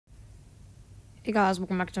Hey guys,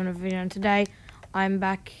 welcome back to another video, and today I'm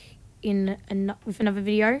back with another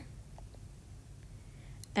video,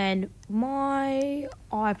 and my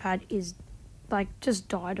iPad is like just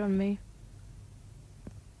died on me.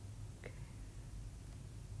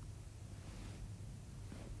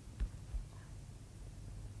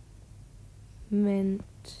 Mint.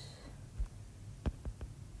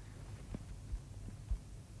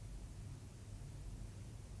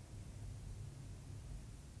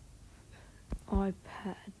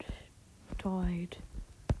 iPad died.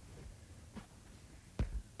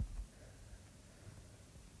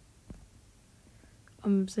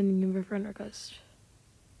 I'm sending him a friend request.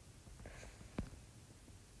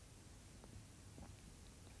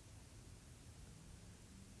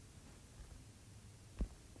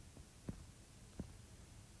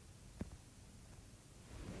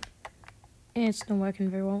 And it's not working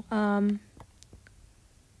very well.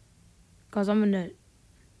 Guys, I'm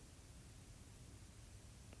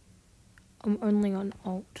only on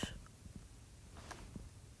Alt.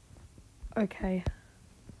 Okay.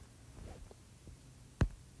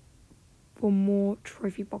 For more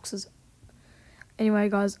trophy boxes. Anyway,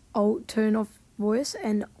 guys, I'll turn off voice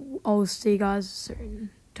and I'll see you guys soon.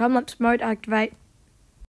 Time lapse mode activate.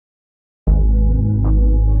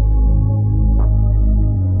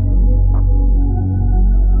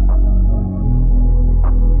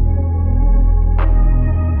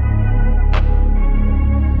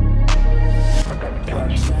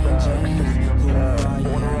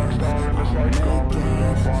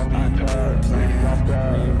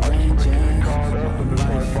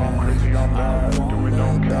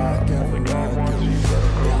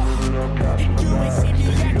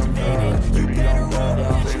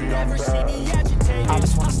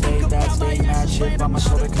 On my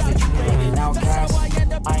shoulder cause they treat me like an outcast.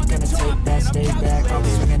 I ain't gonna take that, stay back. I'll be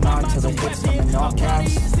swinging on till the hits coming all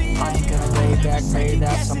caps. I ain't gonna lay back, pray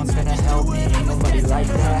that someone's gonna help me, ain't nobody like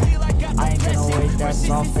that. I ain't gonna wait, that's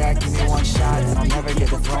all fact. Give me one shot and I'll never get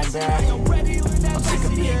the throne back. I'm sick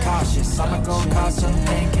of being cautious, I'ma go cause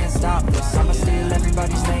something, can't stop this. I'ma steal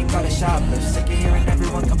everybody's lane, got a shoplift. Sick of hearing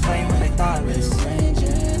everyone complain when they thoughtless.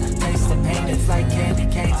 Taste the pain, it's like candy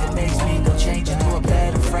canes. It makes me go change into a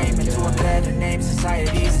better frame, into a better name.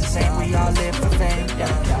 Society's the same, we all live for fame.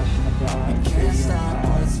 Yeah. I can't stop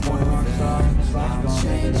what's going on.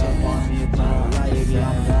 Changing life.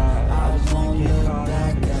 I won't look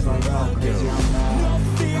back ever. No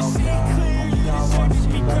fear, stay clear. You set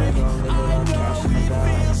me great. I know we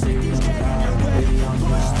feel cities get away.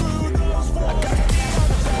 Push through those walls. I gotta get on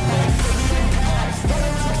the back.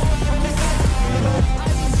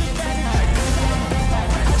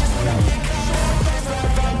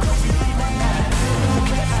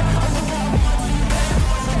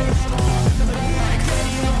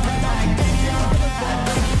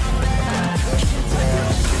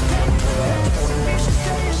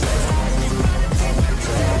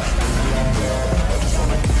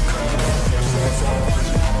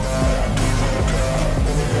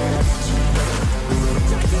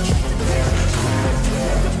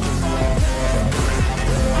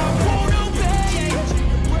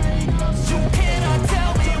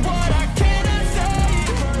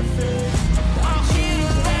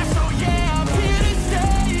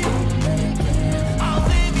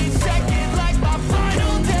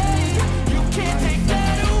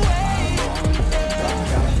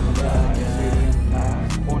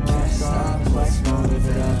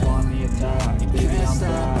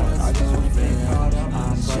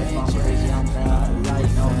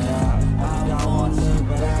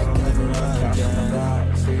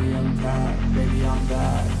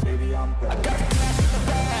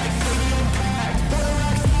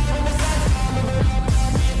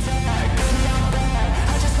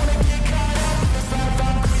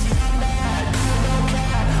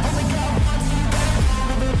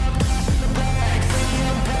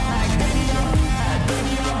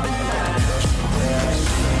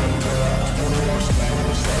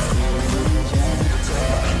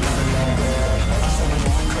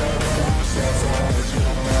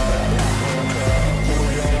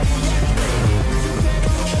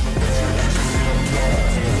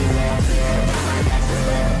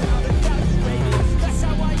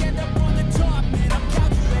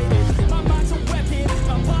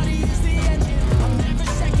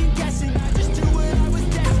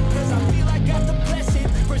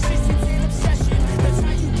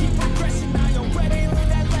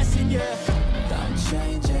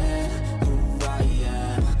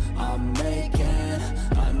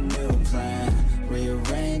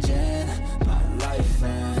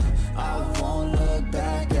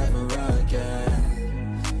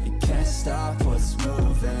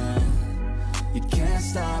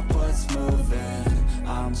 stop what's moving.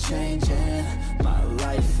 I'm changing my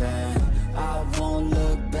life and I won't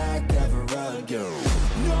look back ever again.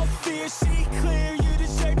 No fear, see clear, you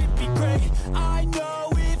deserve to be great. I know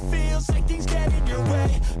it feels like things get in your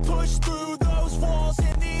way. Push through those walls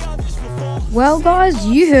and the others will fall. Well, guys,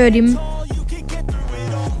 you heard him.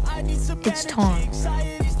 It's time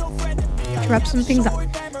to wrap some things up.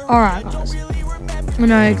 Alright, guys. I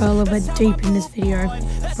know I got a little bit deep in this video,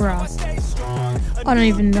 bruh. I don't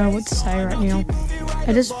even know what to say right now.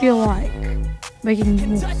 I just feel like making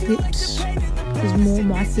more clips is more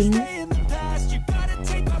my thing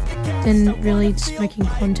than really just making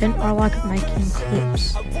content. I like making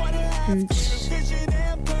clips, and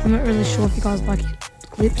I'm not really sure if you guys like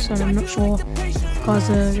clips, and I'm not sure if you guys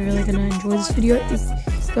are really going to enjoy this video. If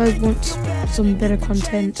you guys want some better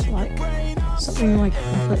content, like something like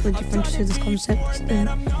completely different to this concept, then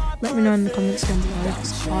let me know in the comments down below,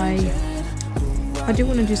 because I do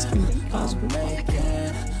want to do something that you guys would like.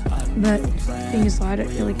 But the thing is, I don't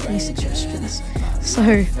really get any suggestions,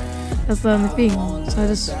 so that's the only thing. So I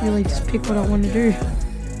just really pick what I want to do.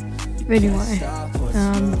 But anyway,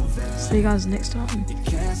 see you guys next time.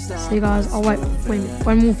 See you guys. Oh wait,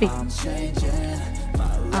 one more thing.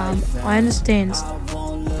 I understand.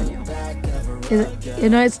 You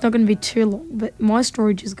know, it's not going to be too long, but my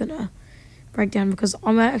storage is going to break down because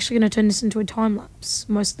I'm actually going to turn this into a time lapse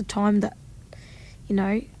most of the time that, you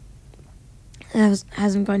know,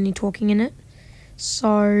 hasn't got any talking in it.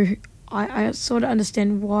 So I sort of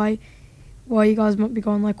understand why you guys might be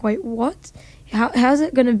going like, wait, what? How's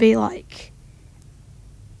it going to be like?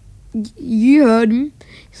 You heard him.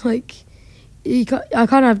 It's like, I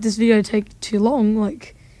can't have this video take too long,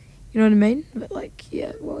 like, you know what I mean? But like,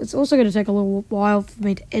 yeah, well, it's also going to take a little while for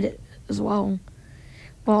me to edit as well.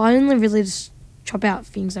 Well, I only really just chop out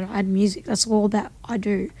things and add music. That's all that I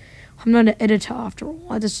do. I'm not an editor after all.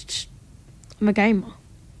 I'm a gamer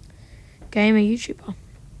YouTuber.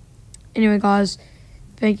 Anyway, guys,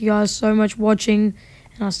 thank you guys so much for watching,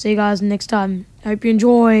 and I'll see you guys next time. I hope you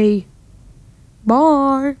enjoy.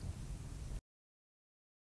 Bye.